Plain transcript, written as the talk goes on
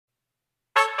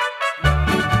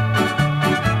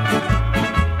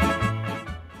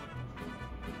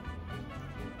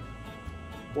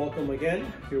Welcome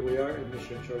again. Here we are in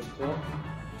Mission Shores Club.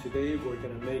 Today we're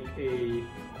going to make a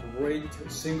great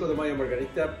Cinco de Mayo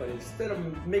Margarita, but instead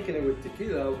of making it with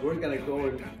tequila, we're going to go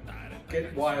and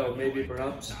get wild, maybe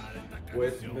perhaps,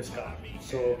 with Mezcal.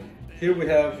 So here we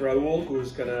have Raul,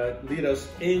 who's going to lead us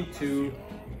into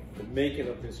the making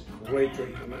of this great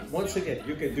drink. Once again,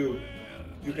 you can do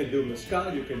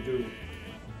Mezcal, you can do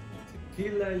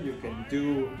tequila, you can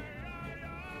do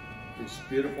this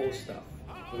beautiful stuff.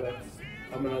 But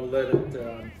I'm gonna let it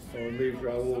or leave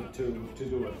Raul to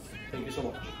do it. Thank you so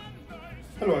much.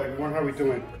 Hello everyone, how are we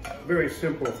doing? Very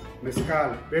simple,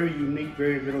 Mezcal, very unique,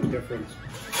 very little difference.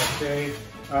 Okay,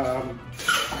 our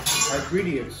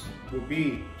ingredients will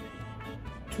be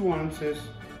 2 ounces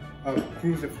of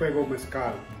Cruz de Fuego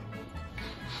Mezcal,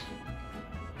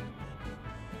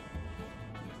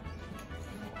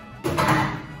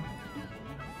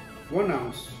 1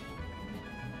 ounce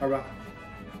of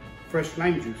fresh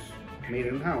lime juice made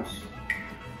in house,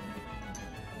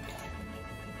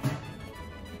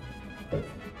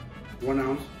 1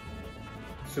 ounce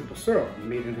simple syrup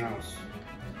made in house,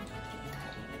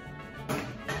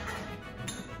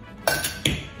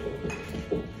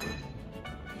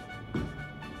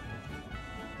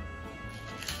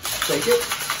 Take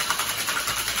it.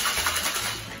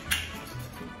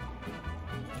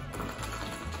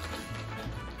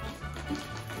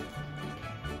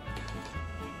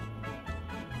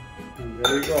 and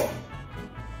there you go.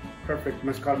 Perfect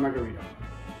Mezcal Margarita.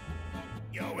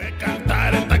 Yo voy a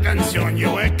cantar esta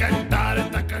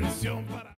canción para